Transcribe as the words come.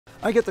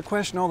I get the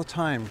question all the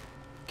time,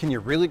 can you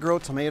really grow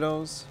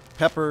tomatoes,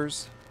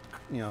 peppers,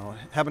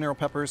 habanero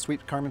peppers,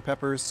 sweet carmine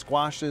peppers,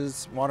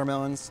 squashes,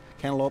 watermelons,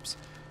 cantaloupes?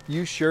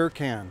 You sure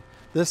can.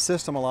 This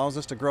system allows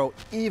us to grow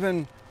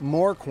even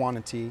more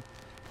quantity,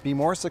 be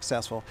more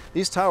successful.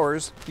 These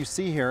towers you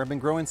see here have been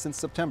growing since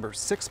September,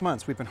 6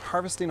 months. We've been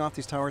harvesting off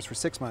these towers for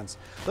 6 months.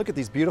 Look at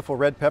these beautiful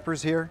red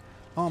peppers here.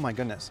 Oh my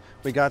goodness.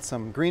 We got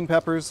some green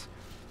peppers.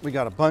 We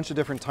got a bunch of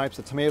different types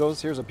of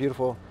tomatoes. Here's a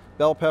beautiful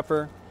bell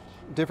pepper,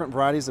 different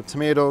varieties of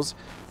tomatoes.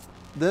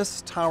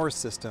 This tower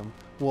system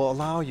will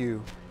allow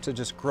you to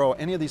just grow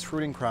any of these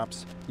fruiting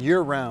crops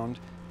year-round.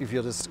 If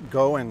you'll just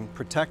go and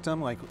protect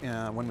them, like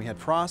when we had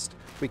frost,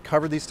 we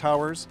covered these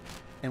towers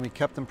and we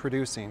kept them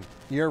producing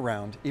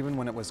year-round, even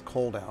when it was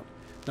cold out.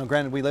 Now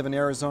granted, we live in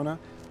Arizona,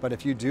 but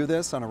if you do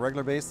this on a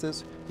regular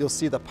basis, you'll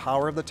see the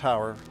power of the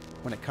tower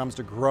when it comes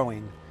to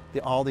growing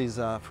all these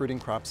fruiting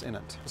crops in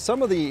it.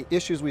 Some of the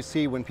issues we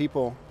see when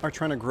people are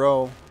trying to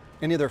grow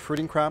any of their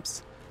fruiting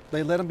crops,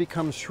 they let them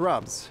become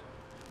shrubs.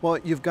 Well,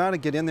 you've got to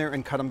get in there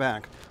and cut them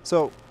back.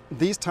 So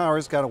these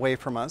towers got away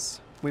from us.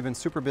 We've been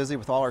super busy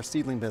with all our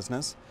seedling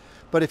business.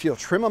 But if you'll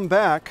trim them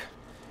back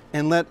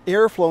and let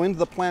airflow into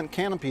the plant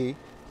canopy,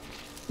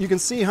 you can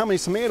see how many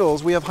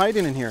tomatoes we have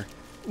hiding in here.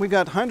 We've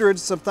got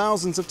hundreds of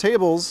thousands of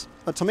tables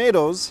of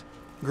tomatoes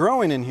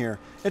growing in here.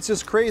 It's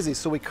just crazy.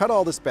 So we cut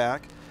all this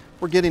back.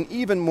 We're getting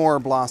even more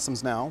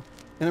blossoms now.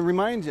 And let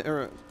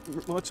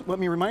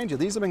me remind you,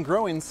 these have been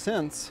growing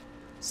since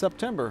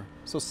September.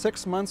 So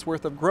 6 months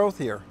worth of growth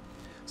here.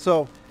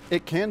 So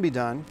it can be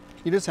done.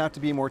 You just have to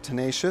be more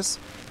tenacious.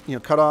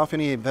 Cut off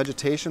any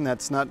vegetation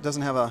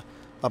doesn't have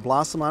a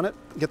blossom on it.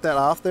 Get that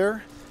off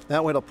there.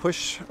 That way it'll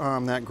push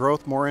that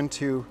growth more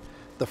into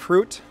the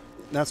fruit.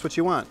 That's what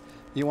you want.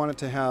 You want it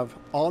to have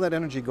all that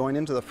energy going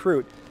into the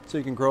fruit so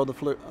you can grow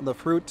the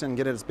fruit and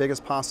get it as big as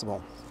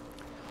possible.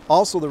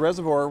 Also, the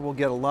reservoir will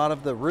get a lot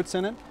of the roots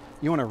in it.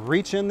 You want to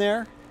reach in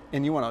there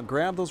and you want to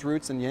grab those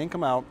roots and yank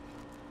them out,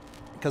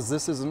 because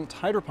this isn't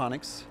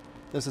hydroponics,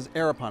 this is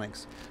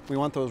aeroponics. We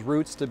want those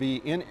roots to be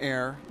in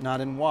air, not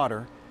in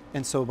water.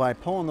 And so by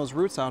pulling those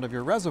roots out of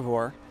your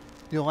reservoir,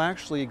 you'll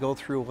actually go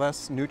through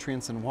less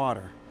nutrients and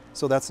water.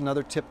 So that's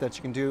another tip that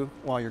you can do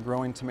while you're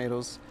growing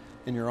tomatoes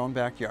in your own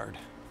backyard.